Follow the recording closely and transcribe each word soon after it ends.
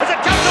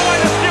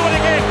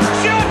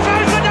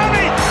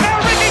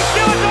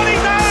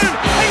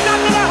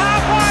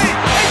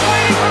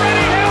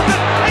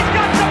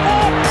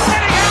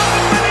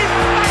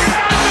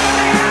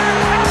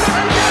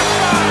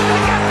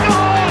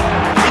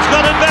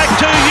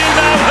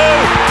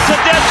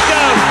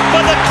Tedesco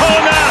for the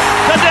corner.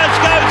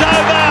 Tedesco's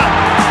over.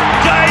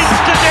 James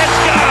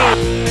Tedesco.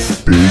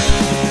 Big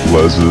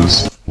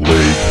Les's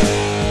League.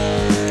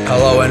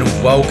 Hello and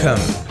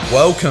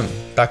welcome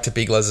back to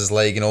Big Les's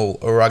League and all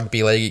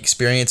rugby league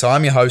experience.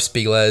 I'm your host,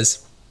 Big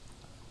Les.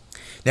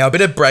 Now, a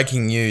bit of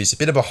breaking news, a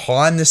bit of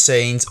behind the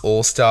scenes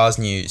All-Stars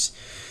news.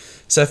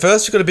 So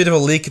first, we've got a bit of a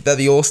leak that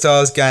the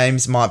All-Stars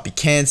games might be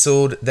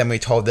cancelled, then we're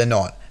told they're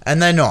not.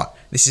 And they're not.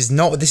 This is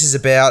not what this is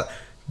about.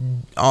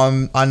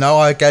 I know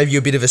I gave you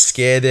a bit of a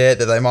scare there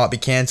that they might be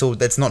cancelled.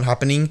 That's not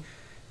happening.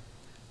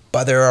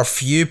 But there are a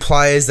few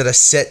players that are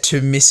set to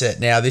miss it.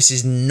 Now, this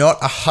is not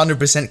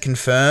 100%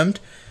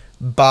 confirmed,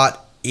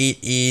 but it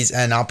is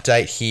an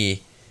update here.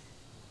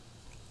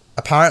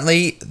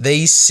 Apparently,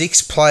 these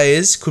 6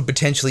 players could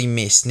potentially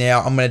miss.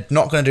 Now, I'm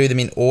not going to do them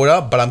in order,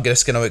 but I'm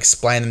just going to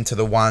explain them to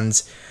the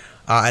ones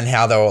and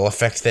how they will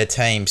affect their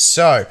team.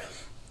 So,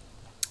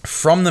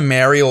 from the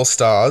Maori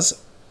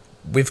All-Stars,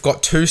 we've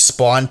got 2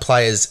 spine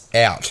players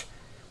out.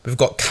 We've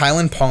got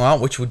Kalyn Ponga,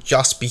 which would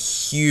just be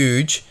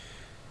huge.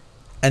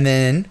 And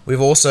then we've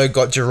also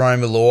got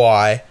Jarome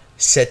Luai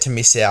set to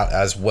miss out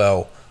as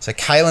well. So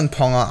Kalyn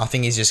Ponga, I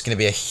think, is just going to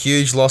be a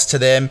huge loss to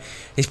them.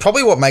 He's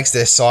probably what makes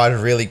their side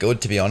really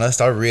good, to be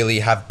honest. I really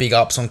have big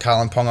ups on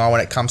Kalyn Ponga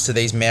when it comes to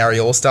these Maori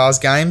All-Stars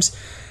games.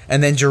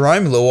 And then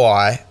Jarome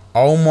Luai,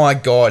 oh my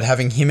God,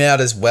 having him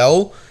out as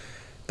well.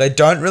 They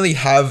don't really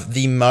have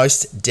the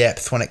most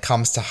depth when it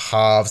comes to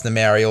halves, the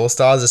Maori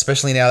All-Stars,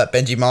 especially now that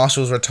Benji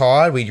Marshall's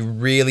retired. We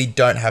really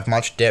don't have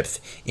much depth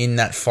in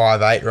that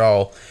 5'8"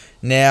 role.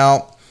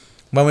 Now,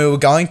 when we were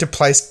going to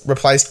replace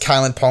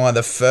Kalyn Ponga,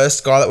 the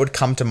first guy that would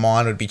come to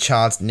mind would be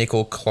Charnze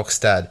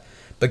Nicoll-Klokstad.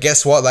 But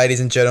guess what, ladies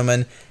and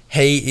gentlemen?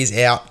 He is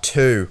out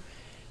too.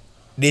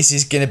 This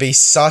is going to be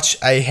such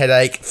a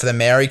headache for the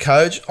Maori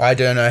coach. I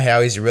don't know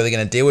how he's really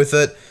going to deal with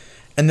it.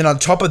 And then on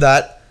top of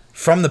that,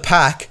 from the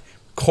pack,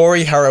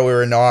 Corey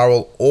Harawira-Naera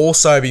will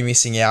also be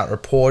missing out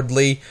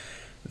reportedly.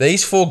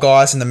 These 4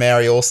 guys in the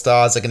Maori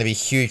All-Stars are going to be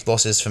huge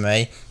losses for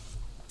me.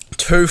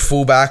 2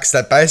 fullbacks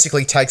that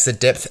basically takes the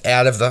depth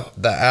out of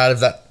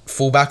that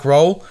fullback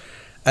role,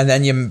 and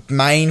then your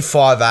main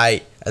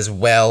 5'8" as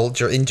well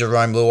in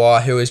Jarome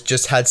Luai, who has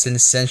just had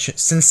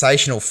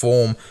sensational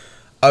form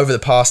over the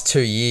past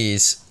 2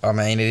 years. I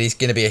mean, it is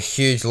going to be a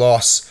huge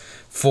loss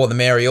for the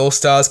Maori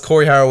All-Stars.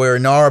 Corey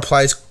Harawira-Naera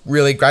plays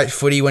really great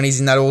footy when he's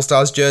in that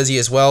All-Stars jersey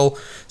as well.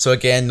 So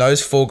again,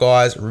 those 4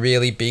 guys,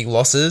 really big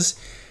losses.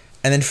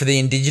 And then for the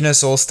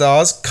Indigenous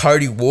All-Stars,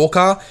 Cody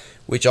Walker,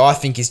 which I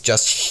think is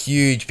just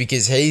huge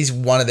because he's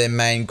one of their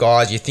main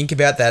guys. You think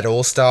about that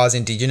All-Stars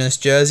Indigenous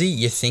jersey,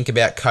 you think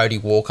about Cody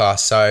Walker.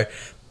 So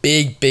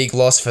big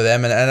loss for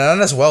them. And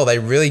as well, they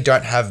really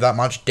don't have that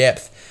much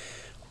depth.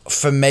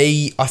 For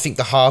me, I think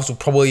the halves will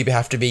probably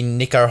have to be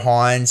Nicho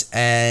Hynes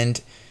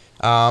and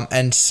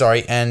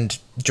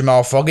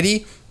Jamal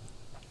Fogarty.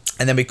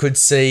 And then we could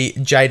see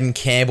Jayden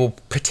Campbell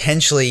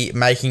potentially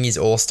making his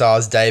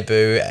All-Stars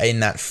debut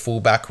in that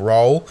fullback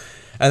role.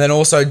 And then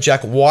also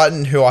Jack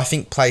Wighton, who I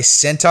think plays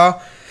centre.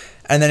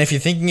 And then if you're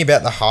thinking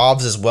about the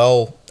halves as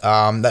well,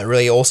 that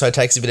really also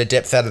takes a bit of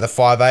depth out of the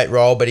 5'8"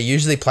 role, but he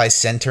usually plays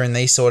centre in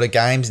these sort of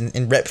games.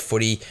 In rep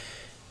footy,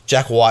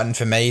 Jack Wighton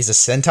for me is a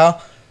centre,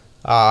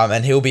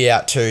 and he'll be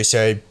out too.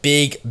 So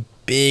big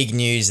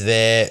news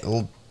there.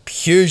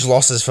 Huge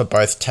losses for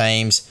both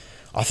teams.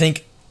 I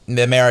think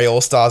the Maori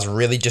All-Stars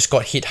really just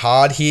got hit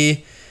hard here.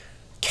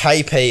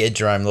 KP and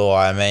Jarome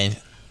Luai, I mean,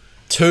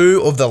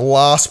 2 of the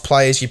last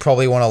players you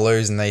probably want to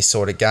lose in these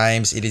sort of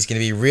games. It is going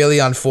to be really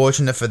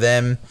unfortunate for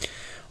them.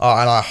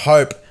 And I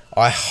hope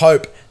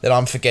that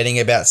I'm forgetting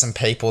about some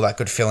people that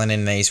could fill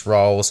in these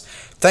roles.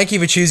 Thank you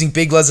for choosing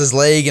Big Les's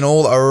League and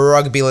all a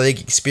rugby league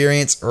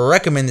experience.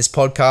 Recommend this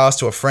podcast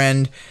to a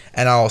friend,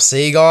 and I will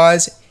see you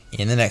guys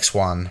in the next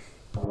one.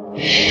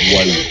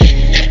 One.